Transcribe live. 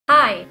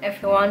Hi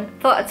everyone,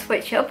 thought I'd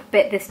switch it up a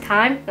bit this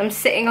time. I'm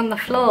sitting on the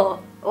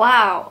floor.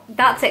 Wow,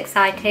 that's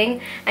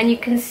exciting, and you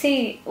can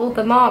see all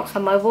the marks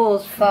on my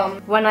walls from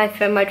when I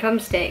throw my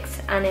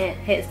drumsticks and it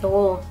hits the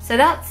wall. So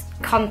that's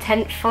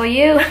content for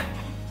you.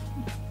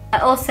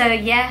 Also,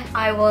 yeah,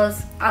 I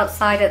was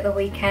outside at the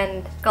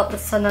weekend, got the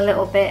sun a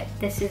little bit.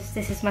 This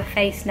is my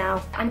face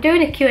now. I'm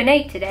doing a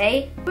Q&A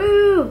today.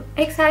 Woo!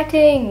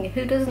 Exciting!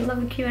 Who doesn't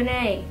love a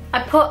Q&A?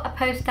 I put a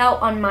post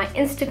out on my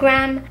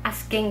Instagram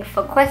asking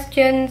for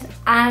questions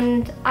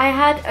and I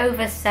had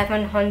over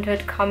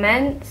 700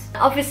 comments.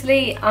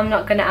 Obviously, I'm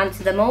not going to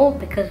answer them all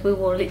because we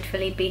will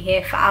literally be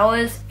here for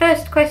hours.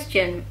 First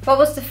question, what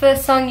was the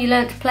first song you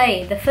learnt to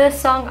play? The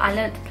first song I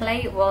learnt to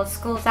play was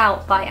School's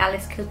Out by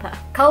Alice Cooper.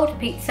 Cold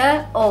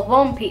pizza or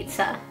warm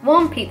pizza?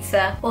 Warm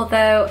pizza,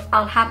 although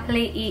I'll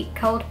happily eat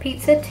cold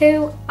pizza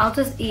too. I'll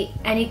just eat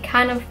any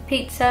kind of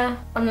pizza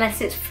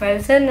unless it's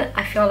frozen.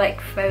 I feel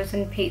like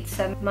frozen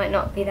pizza might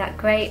not be that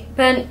great.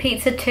 Burnt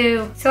pizza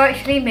too. So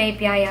actually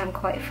maybe I am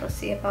quite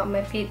fussy about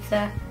my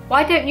pizza.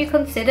 Why don't you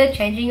consider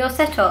changing your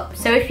setup?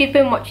 So if you've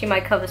been watching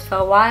my covers for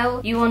a while,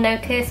 you will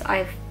notice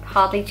I've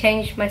hardly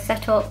changed my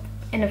setup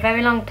in a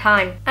very long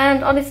time.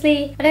 And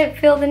honestly, I don't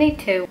feel the need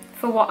to.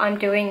 For what I'm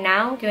doing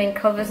now, doing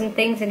covers and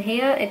things in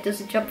here, it does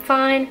the job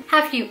fine.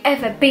 Have you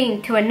ever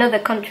been to another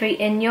country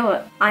in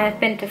Europe? I have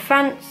been to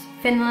France,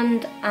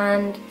 Finland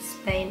and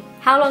Spain.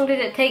 How long did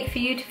it take for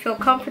you to feel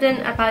confident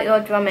about your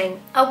drumming?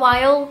 A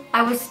while.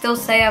 I would still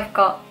say I've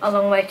got a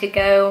long way to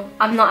go.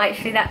 I'm not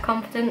actually that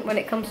confident when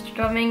it comes to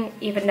drumming,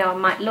 even though I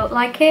might look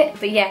like it.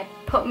 But yeah,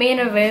 put me in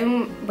a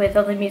room with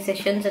other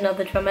musicians and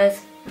other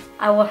drummers,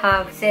 I will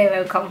have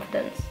zero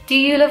confidence. Do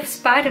you love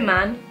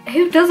Spider-Man?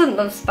 Who doesn't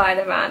love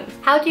Spider-Man?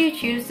 How do you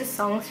choose the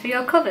songs for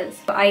your covers?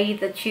 I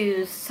either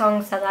choose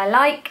songs that I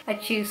like, I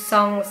choose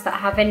songs that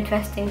have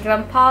interesting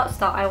drum parts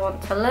that I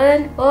want to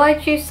learn, or I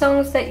choose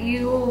songs that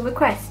you will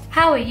request.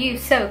 How are you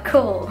so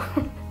cool?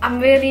 I'm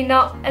really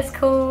not as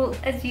cool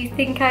as you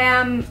think I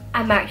am.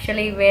 I'm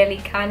actually really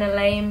kind of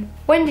lame.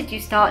 When did you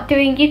start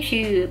doing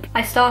YouTube?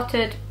 I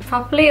started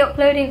properly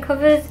uploading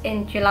covers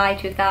in July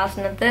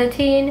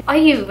 2013. Are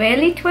you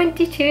really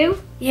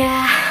 22?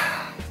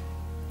 Yeah,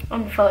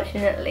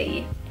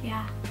 unfortunately,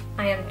 yeah,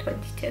 I am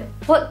 22.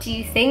 What do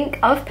you think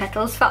of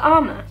Petals for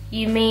Armour?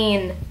 You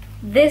mean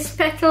this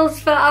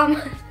Petals for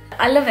Armour?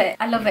 I love it.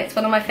 I love it. It's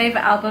one of my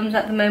favourite albums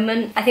at the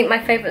moment. I think my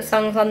favourite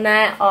songs on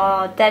there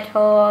are Dead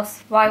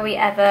Horse, Why We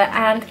Ever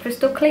and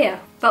Crystal Clear.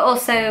 But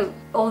also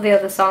all the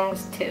other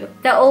songs too.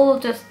 They're all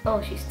just,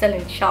 oh, she's still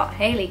in shot.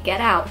 Haley, get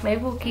out.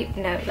 Maybe we'll keep,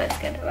 no, let's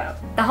get her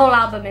out. The whole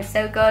album is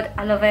so good.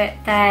 I love it.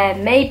 There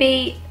may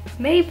be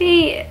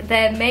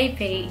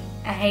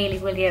a Hayley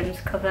Williams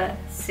cover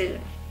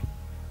soon.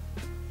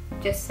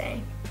 Just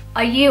saying.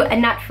 Are you a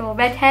natural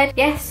redhead?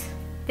 Yes.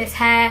 This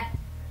hair,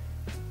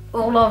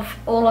 all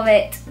of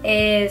it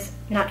is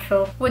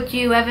natural. Would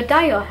you ever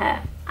dye your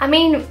hair? I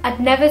mean,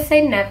 I'd never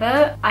say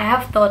never. I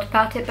have thought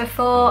about it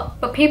before,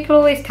 but people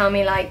always tell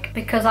me like,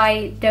 because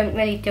I don't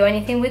really do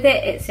anything with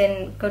it, it's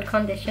in good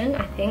condition,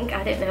 I think.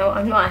 I don't know,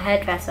 I'm not a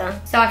hairdresser.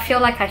 So I feel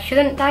like I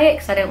shouldn't dye it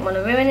because I don't want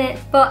to ruin it.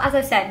 But as I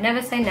said,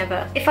 never say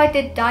never. If I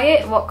did dye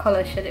it, what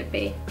colour should it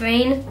be?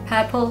 Green,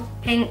 purple,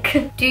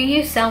 pink? Do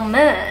you sell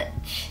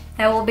merch?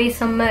 There will be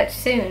some merch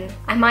soon.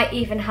 I might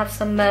even have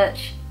some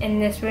merch in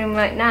this room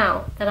right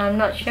now that I'm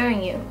not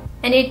showing you.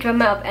 Any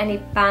drummer of any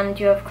band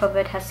you have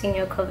covered has seen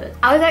your covers.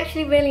 I was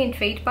actually really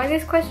intrigued by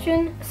this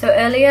question. So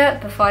earlier,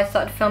 before I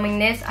started filming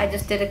this, I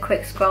just did a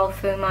quick scroll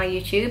through my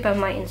YouTube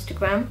and my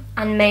Instagram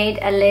and made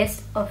a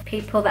list of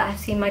people that have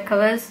seen my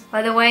covers.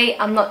 By the way,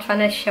 I'm not trying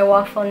to show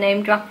off or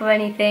name drop or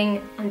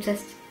anything. I'm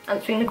just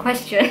answering the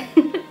question.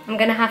 I'm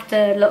gonna have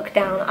to look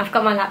down. I've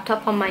got my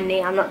laptop on my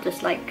knee. I'm not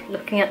just like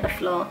looking at the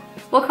floor.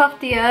 Walk Off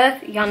the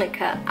Earth,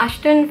 Yannicka.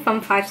 Ashton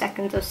from 5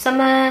 Seconds of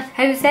Summer.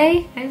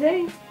 Jose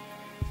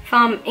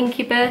from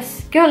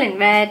Incubus. Girl in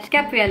Red.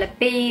 Gabriella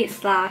B /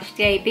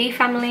 the AB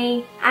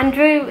Family.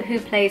 Andrew, who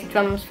plays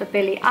drums for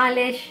Billie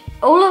Eilish.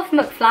 Olaf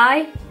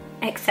McFly,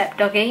 except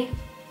Doggy.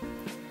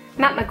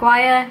 Matt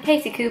McGuire.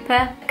 Casey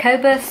Cooper.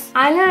 Cobus.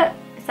 Isla,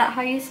 is that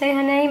how you say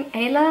her name?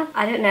 Ayla?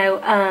 I don't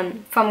know.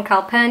 From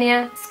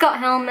Calpurnia. Scott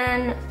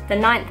Hellman, The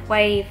Ninth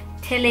Wave.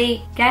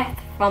 Tilly. Geth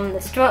from The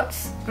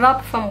Struts.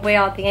 Rob from We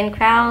Are the In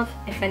Crowd,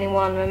 if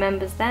anyone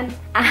remembers them.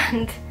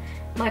 And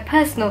my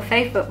personal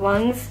favourite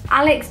ones,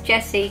 Alex,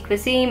 Jesse,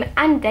 Quazim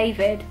and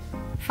David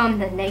from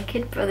the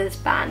Naked Brothers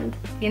Band.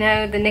 You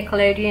know, the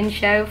Nickelodeon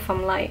show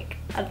from like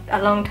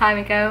a long time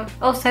ago.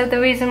 Also the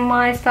reason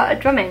why I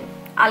started drumming.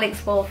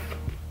 Alex Wolf.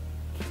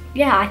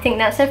 Yeah, I think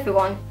that's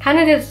everyone. Kind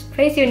of just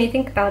crazy when you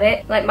think about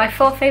it. Like my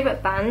 4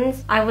 favourite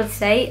bands, I would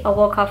say, are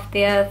Walk Off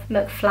the Earth,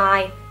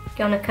 McFly,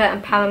 Yannicka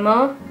and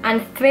Paramore.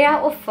 And 3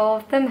 out of 4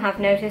 of them have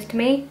noticed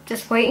me.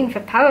 Just waiting for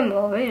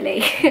Paramore,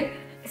 really.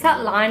 Is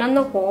that line on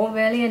the wall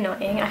really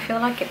annoying? I feel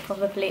like it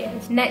probably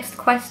is. Next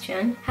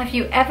question. Have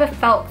you ever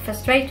felt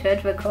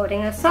frustrated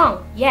recording a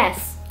song?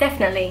 Yes,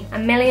 definitely.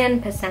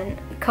 1,000,000%.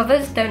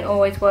 Covers don't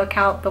always work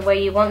out the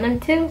way you want them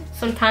to.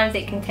 Sometimes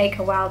it can take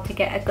a while to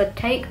get a good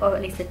take, or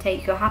at least a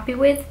take you're happy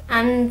with.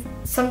 And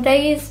some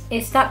days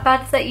it's that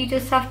bad that you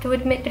just have to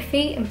admit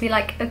defeat and be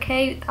like,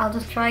 okay, I'll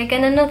just try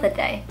again another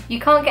day. You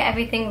can't get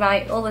everything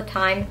right all the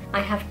time. I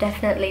have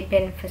definitely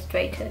been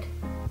frustrated.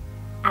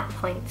 At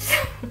points.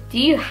 Do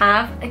you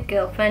have a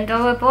girlfriend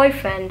or a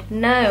boyfriend?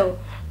 No.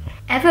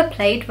 Ever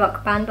played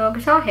Rock Band or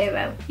Guitar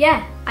Hero?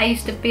 Yeah, I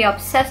used to be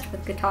obsessed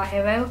with Guitar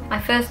Hero. I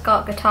first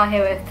got Guitar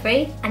Hero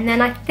 3, and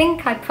then I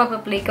think I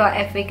probably got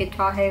every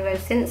Guitar Hero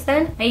since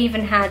then. I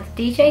even had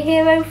DJ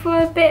Hero for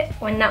a bit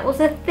when that was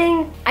a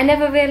thing. I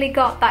never really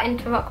got that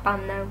into Rock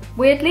Band though.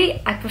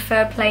 Weirdly, I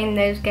prefer playing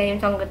those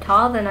games on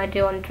guitar than I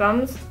do on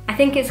drums. I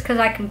think it's because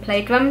I can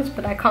play drums,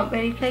 but I can't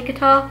really play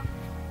guitar.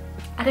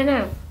 I don't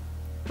know.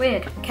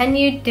 Weird. Can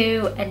you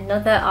do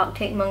another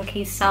Arctic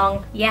Monkeys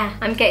song? Yeah,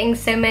 I'm getting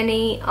so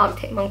many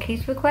Arctic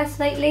Monkeys requests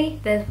lately.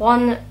 There's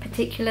one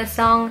particular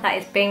song that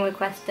is being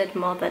requested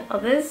more than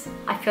others.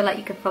 I feel like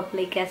you could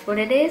probably guess what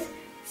it is. It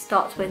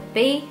starts with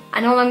B,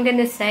 and all I'm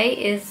gonna say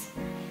is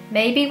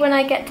maybe when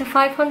I get to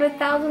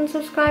 500,000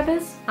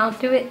 subscribers, I'll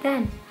do it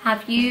then.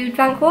 Have you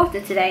drank water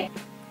today?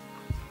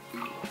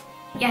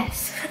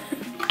 Yes.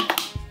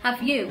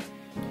 Have you?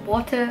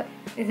 Water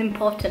is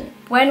important.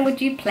 When would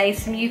you play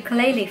some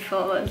ukulele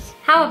for us?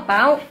 How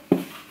about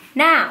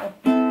now?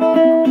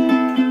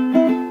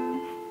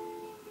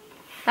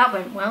 That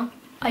went well.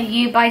 Are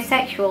you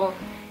bisexual?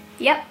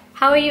 Yep.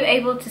 How are you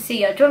able to see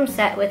your drum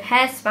set with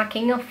hair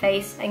smacking your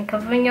face and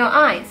covering your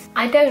eyes?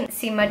 I don't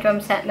see my drum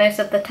set most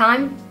of the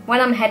time. When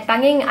I'm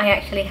headbanging, I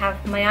actually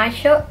have my eyes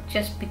shut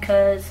just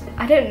because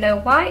I don't know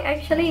why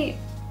actually.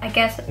 I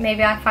guess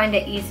maybe I find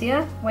it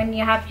easier when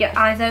you have your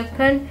eyes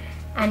open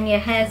and your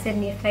hair's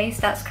in your face.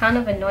 That's kind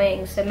of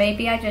annoying, so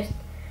maybe I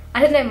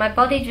don't know, my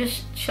body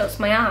just shuts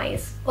my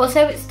eyes.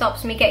 Also, it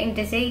stops me getting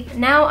dizzy.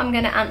 Now I'm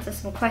going to answer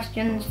some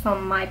questions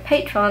from my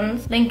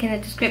patrons. Link in the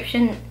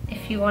description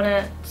if you want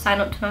to sign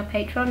up to my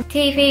Patreon.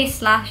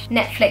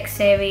 TV/Netflix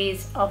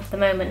series of the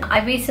moment.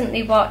 I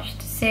recently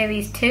watched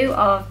series 2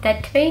 of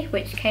Dead to Me,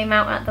 which came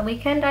out at the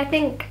weekend, I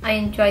think. I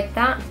enjoyed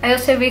that. I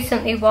also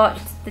recently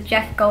watched the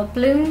Jeff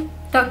Goldblum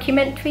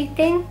documentary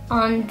thing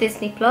on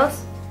Disney+.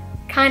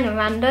 Kind of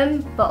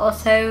random, but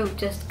also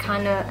just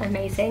kind of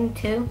amazing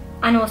too.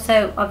 And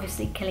also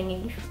obviously Killing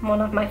Eve,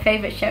 one of my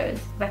favourite shows.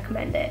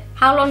 Recommend it.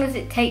 How long does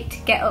it take to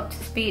get up to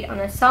speed on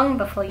a song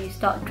before you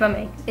start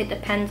drumming? It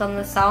depends on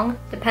the song,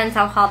 depends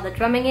how hard the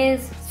drumming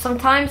is.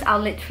 Sometimes I'll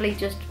literally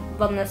just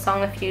run the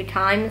song a few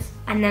times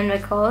and then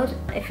record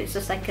if it's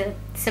just like a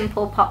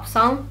simple pop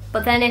song.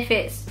 But then if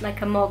it's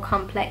like a more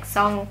complex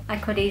song, I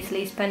could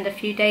easily spend a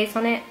few days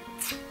on it.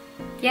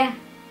 Yeah.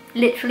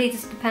 Literally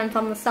just depends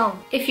on the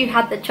song. If you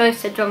had the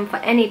choice to drum for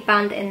any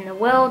band in the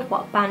world,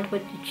 what band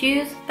would you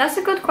choose? That's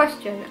a good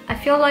question. I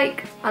feel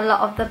like a lot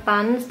of the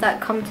bands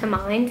that come to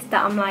mind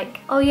that I'm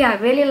like, oh yeah, I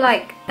really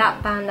like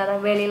that band and I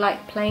really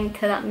like playing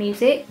to that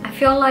music, I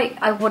feel like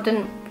I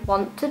wouldn't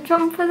want to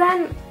drum for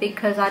them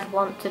because I'd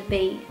want to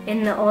be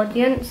in the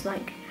audience,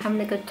 like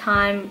having a good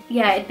time.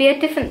 Yeah, it'd be a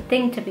different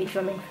thing to be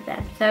drumming for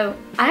them. So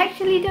I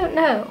actually don't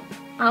know.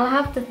 I'll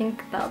have to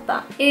think about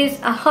that. Is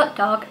a hot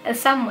dog a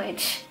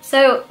sandwich?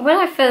 So when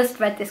I first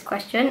read this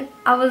question,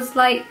 I was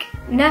like,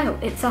 no,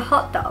 it's a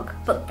hot dog.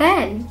 But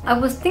then I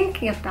was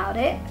thinking about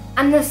it,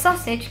 and the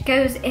sausage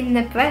goes in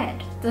the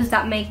bread. Does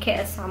that make it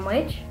a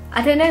sandwich?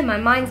 I don't know, my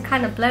mind's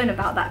kind of blown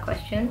about that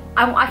question.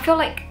 I feel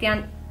like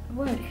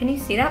whoa, can you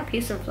see that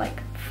piece of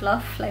like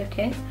fluff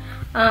floating?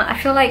 I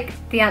feel like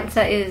the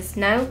answer is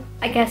no.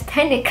 I guess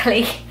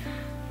technically,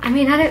 I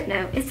mean, I don't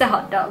know, it's a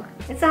hot dog.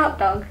 It's a hot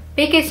dog.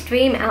 Biggest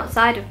dream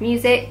outside of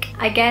music,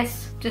 I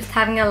guess just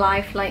having a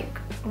life like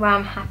where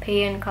I'm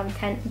happy and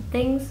content and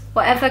things.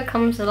 Whatever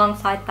comes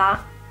alongside that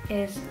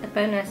is a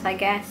bonus, I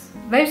guess.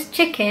 Roast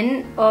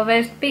chicken or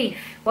roast beef?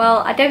 Well,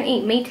 I don't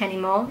eat meat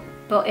anymore,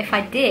 but if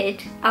I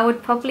did, I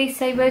would probably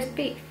say roast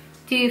beef.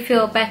 Do you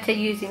feel better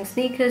using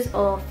sneakers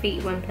or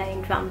feet when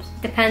playing drums?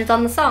 Depends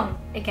on the song,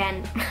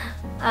 again.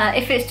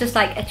 If it's just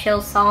like a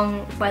chill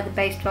song where the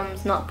bass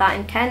drum's not that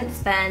intense,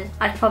 then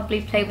I'd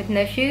probably play with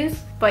no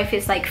shoes. But if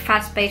it's like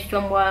fast bass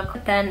drum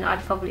work, then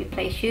I'd probably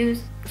play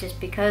shoes, just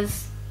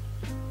because.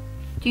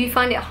 Do you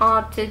find it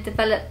hard to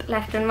develop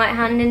left and right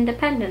hand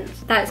independence?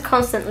 That's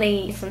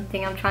constantly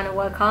something I'm trying to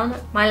work on.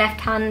 My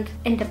left hand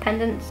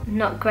independence,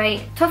 not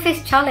great.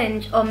 Toughest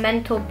challenge or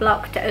mental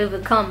block to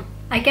overcome?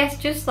 I guess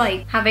just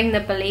like having the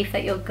belief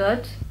that you're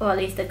good, or at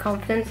least the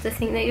confidence to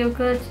think that you're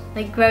good.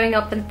 Like growing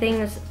up and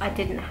things, I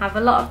didn't have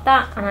a lot of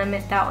that and I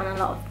missed out on a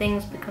lot of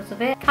things because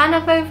of it. Kind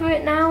of over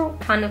it now,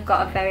 kind of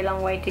got a very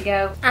long way to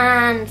go.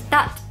 And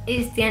that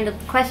is the end of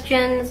the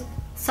questions.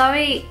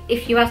 Sorry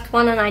if you asked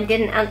one and I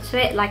didn't answer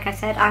it. Like I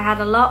said, I had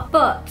a lot,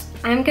 but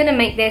I'm gonna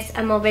make this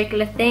a more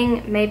regular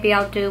thing. Maybe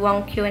I'll do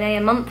one Q&A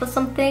a month or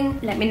something.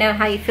 Let me know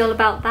how you feel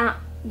about that.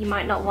 You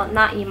might not want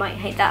that, you might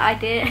hate that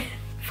idea.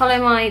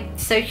 follow my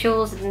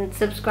socials and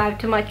subscribe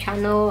to my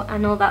channel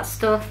and all that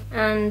stuff.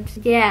 And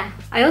yeah,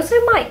 I also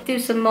might do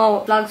some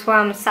more vlogs where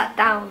I'm sat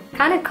down,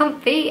 kind of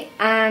comfy,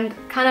 and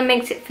kind of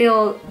makes it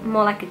feel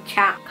more like a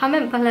chat.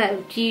 Comment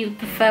below, do you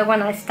prefer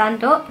when I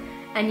stand up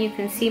and you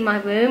can see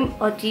my room,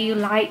 or do you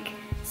like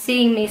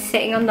seeing me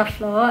sitting on the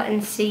floor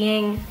and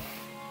seeing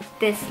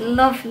this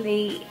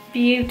lovely,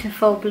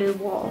 beautiful blue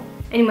wall?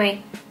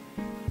 Anyway,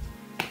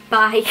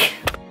 bye.